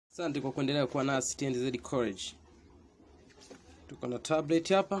Asante kwa kuendelea kuwa nasi TNZ College. Tuko na tablet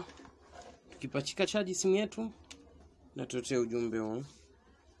hapa. Tukipachika chaji simu yetu na tutoe ujumbe huu.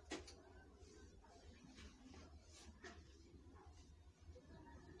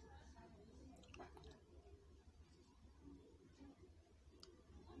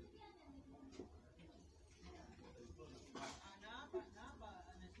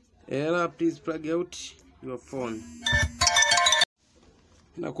 Please plug out your phone.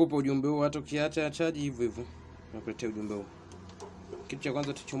 Nakupa ujumbe huu, hata ukiacha chaji hivyo hivyo nakuletea ujumbe huu. Kitu cha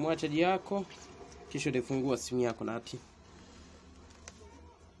kwanza tuchomoa chaji yako, kisha utafungua simu yako nati.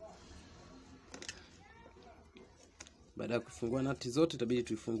 Baada ya kufungua nati zote, itabidi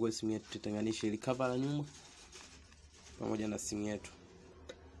tuifungue simu yetu, tutenganishe ile cover la nyuma pamoja na simu yetu.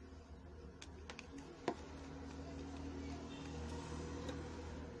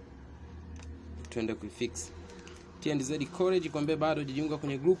 Tuende kuifix. TNZ College, kwambie bado hujajiunga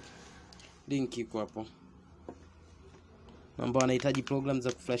kwenye group, link iko hapo. Ambao wanahitaji program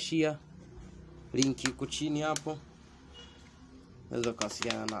za kuflashia, link iko chini hapo. Unaweza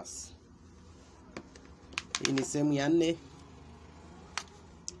kuwasiliana nasi. Hii ni sehemu ya 4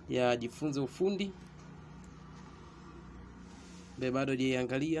 ya jifunze ufundi. Bado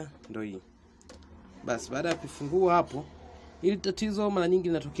hujaiangalia, ndio hii. Basi baada ya kufungua hapo, ili tatizo mara nyingi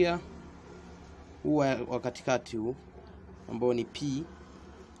linatokea wa katikati huu ambao ni P,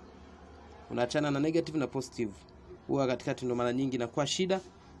 unaachana na negative na positive. Huwa katikati ndo mara nyingi inakuwa shida,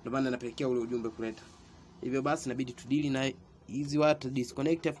 ndio maana inapelekea ule ujumbe kuleta. Hivyo basi inabidi tudili na hizi watu,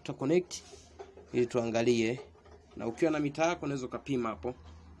 disconnect after connect, ili tuangalie. Na ukiwa na mita yako unaweza kupima hapo.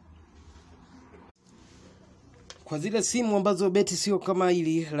 Kwa zile simu ambazo beti sio kama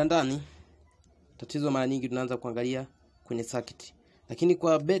hili la ndani, tatizo mara nyingi tunaanza kuangalia kwenye circuit. Lakini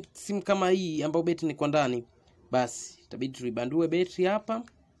kwa simu kama hii ambayo beti ni kwa ndani, basi itabidi tulibandue betri hapa,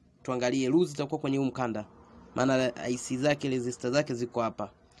 tuangalie loose itakuwa kwenye huu mkanda. Maana IC zake, resistor zake ziko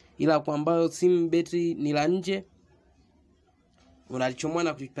hapa. Ila kwa ambayo simu betri ni la nje, unalichomoa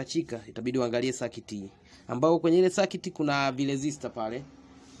na kupachika, itabidi uangalie circuit hii. Ambao kwenye ile circuit kuna resistor pale.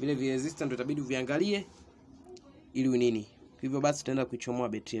 Vile resistor ndio itabidi uviangalie ili nini. Hivyo basi tutaenda kuichomoa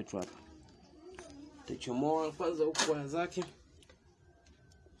betri yetu hapa. Tutachomoa kwanza huko waya zake.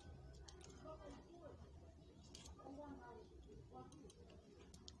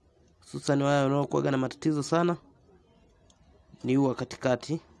 Hususan waya unaokuwa na matatizo sana ni huwa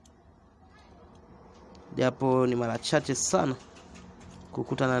katikati. Japo ni mara chache sana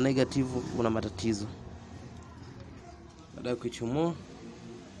kukuta na negative una matatizo. Baada ya kuichomoa,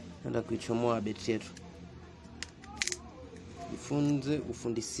 naenda kuichomoa betri yetu. Jifunze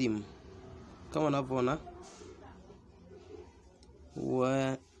ufundi simu. Kama unavyoona,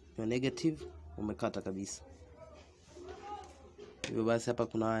 waya ya negative umekata kabisa. Hivyo basi hapa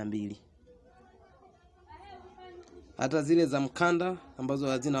kuna waya mbili. Hata zile za mkanda ambazo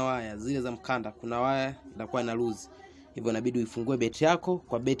hazina waya, zile za mkanda kuna waya inakuwa ina loose. Hivyo inabidi uifungue beti yako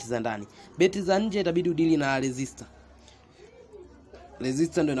kwa beti za ndani. Beti za nje itabidi udili na resistor.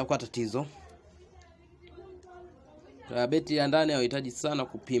 Resistor ndio inakuwa tatizo. Kwa beti ya ndani hauhitaji sana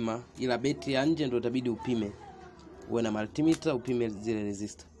kupima, ila beti ya nje ndio itabidi upime. Uwe na multimeter upime zile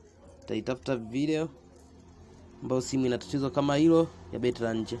resistor. Utaitafuta video ambao simu ina tatizo kama hilo ya beti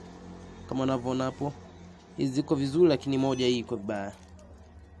la nje. Kama unavyoona hapo, hizi ziko vizuri lakini moja hii iko vibaya.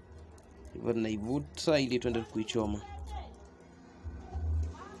 Hivyo tunaivuta ili tuende kuichoma.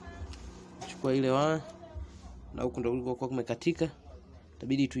 Chukua ile waya na huko ndio kulikuwa kumekatika.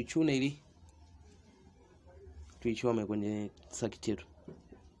 Itabidi tuichune ili tuichome kwenye circuit yetu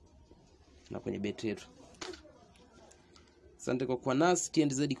na kwenye betri yetu. Asante kwa kuwa nasi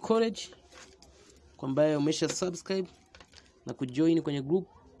TNZ College. Kwa ambaye umesha subscribe na kujoin kwenye group,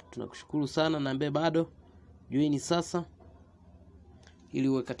 tunakushukuru sana. Na ambaye bado, join sasa ili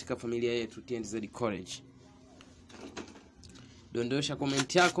uwe katika familia yetu TNZ College. Dondosha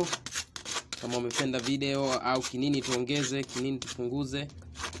comment yako kama umependa video au kinini tuongeze, kinini tupunguze.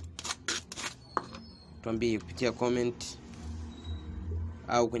 Tuambie kupitia comment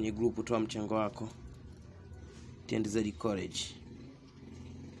au kwenye group, toa mchango wako. TNZ College.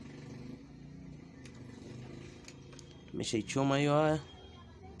 Tumeshaichoma hiyo haya.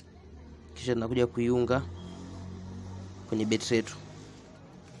 Kisha tunakuja kuiunga kwenye betri yetu.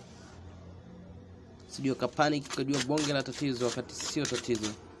 Sijui kapanic ukajua bonge la tatizo wakati sio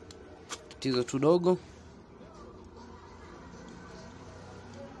tatizo. Tatizo tu dogo.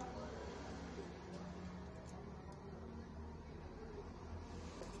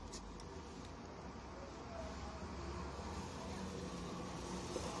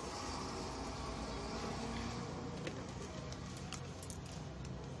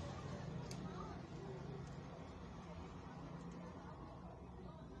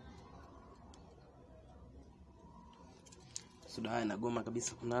 Soda haya inagoma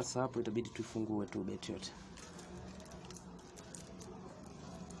kabisa kunasa hapo, itabidi tuifungue tu beti yote.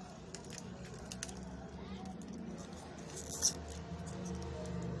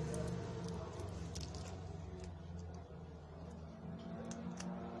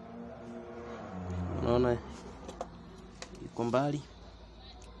 Unaona iko mbali,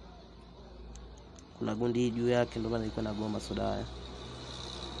 kuna gundi juu yake, ndio maana iko na goma soda haya.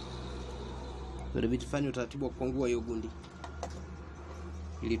 Itabidi tufanye utaratibu wa kuangua hiyo gundi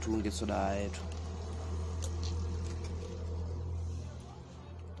ili tuunge soda haya yetu.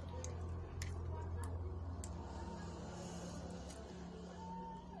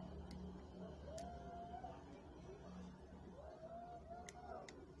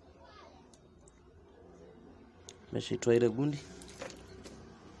 Meshaitoa ile gundi,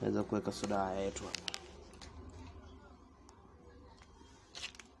 naweza kuweka soda haya yetu hapa.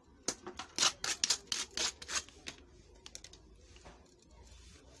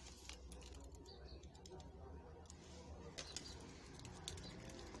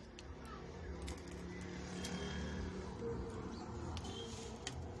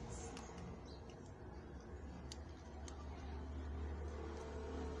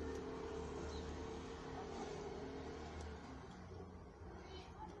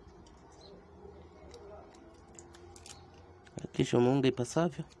 Kisha umeunga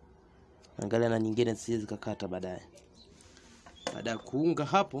ipasavyo, angalia na nyingine zisije zikakata baadaye. Baada ya kuunga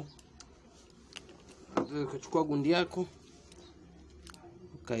hapo, ukachukua gundi yako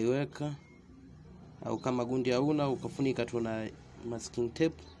ukaiweka, au kama gundi hauna ukafunika tu na masking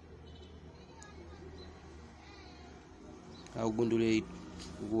tape au gundi ile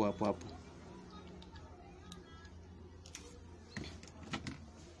nguo hapo hapo.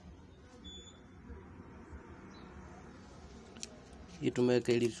 Hii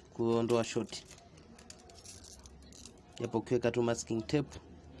tumeweka ili kuondoa shoti. Hapo ukiweka tu masking tape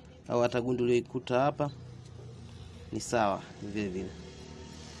au hata gundi ile ikuta hapa ni sawa vile vile.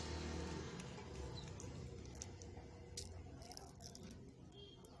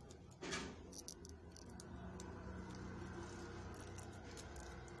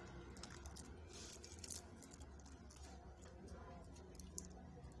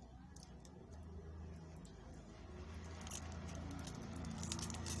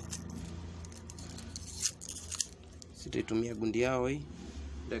 Sitaitumia gundi yao hii,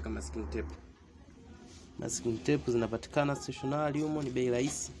 ndio kama masking tape. Masking tape zinapatikana stationery humo, ni bei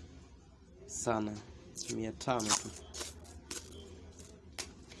rahisi sana, 500 tu.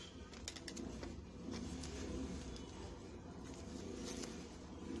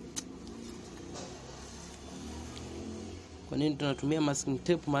 Kwa nini tunatumia masking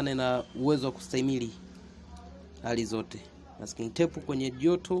tape? Maana ina uwezo wa kustahimili hali zote. Masking tape kwenye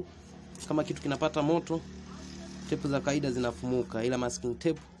joto, kama kitu kinapata moto, tape za kawaida zinafumuka, ila masking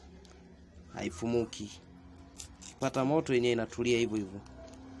tape haifumuki. Pata moto yenyewe inatulia hivyo hivyo,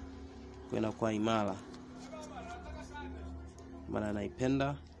 kwa inakuwa imara. Maana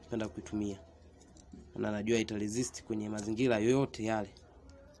naipenda kuitumia, na najua ita resist kwenye mazingira yoyote yale,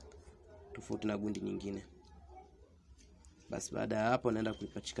 tofauti na gundi nyingine. Basi baada ya hapo naenda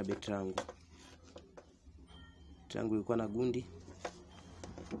kuipachika beti yangu. Beti yangu ilikuwa na gundi.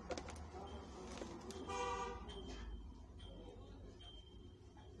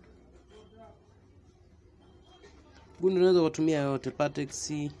 Gundi unaweza kutumia yote,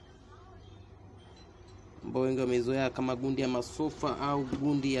 Patex ambao wengi wamezoea kama gundi ya masofa au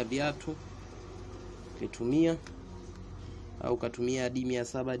gundi ya viatu ukitumia, au katumia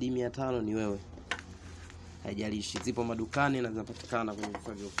D700 D500, ni wewe, haijalishi. Zipo madukani na zinapatikana kwenye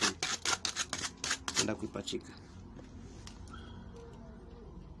vifaa vya ufundi. Nenda kuipachika.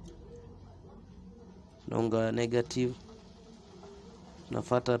 Naunga negative,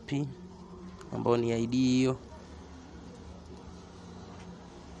 nafuata P ambao ni ID hiyo.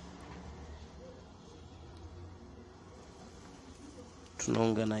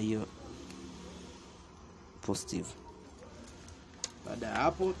 Tunaunga na hiyo positive. Baada ya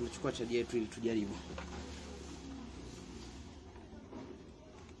hapo tunachukua chaji yetu ili tujaribu.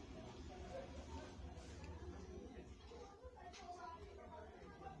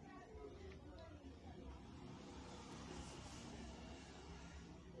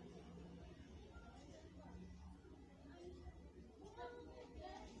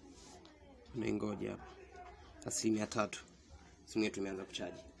 Ngoja hapa. 3%. Simu yetu imeanza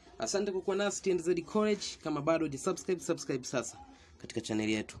kuchaji. Asante kwa kuwa nasi TNZ College. Kama bado hujasubscribe, subscribe sasa katika channel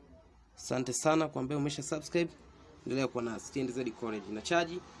yetu. Asante sana kwa ambaye umesha subscribe. Endelea kuwa nasi TNZ College. Na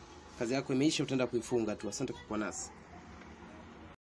chaji, kazi yako imeisha, utaenda kuifunga tu. Asante kwa kuwa nasi.